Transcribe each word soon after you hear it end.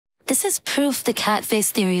This is proof the cat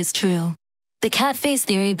face theory is true. The cat face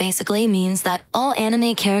theory basically means that all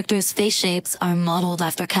anime characters' face shapes are modeled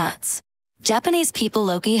after cats. Japanese people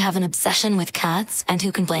low-key have an obsession with cats, and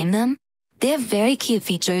who can blame them? They have very cute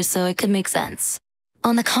features, so it could make sense.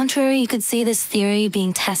 On the contrary, you could see this theory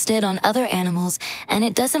being tested on other animals, and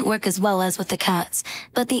it doesn't work as well as with the cats.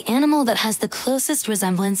 But the animal that has the closest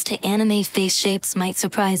resemblance to anime face shapes might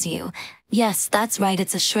surprise you. Yes, that's right,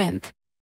 it's a shrimp.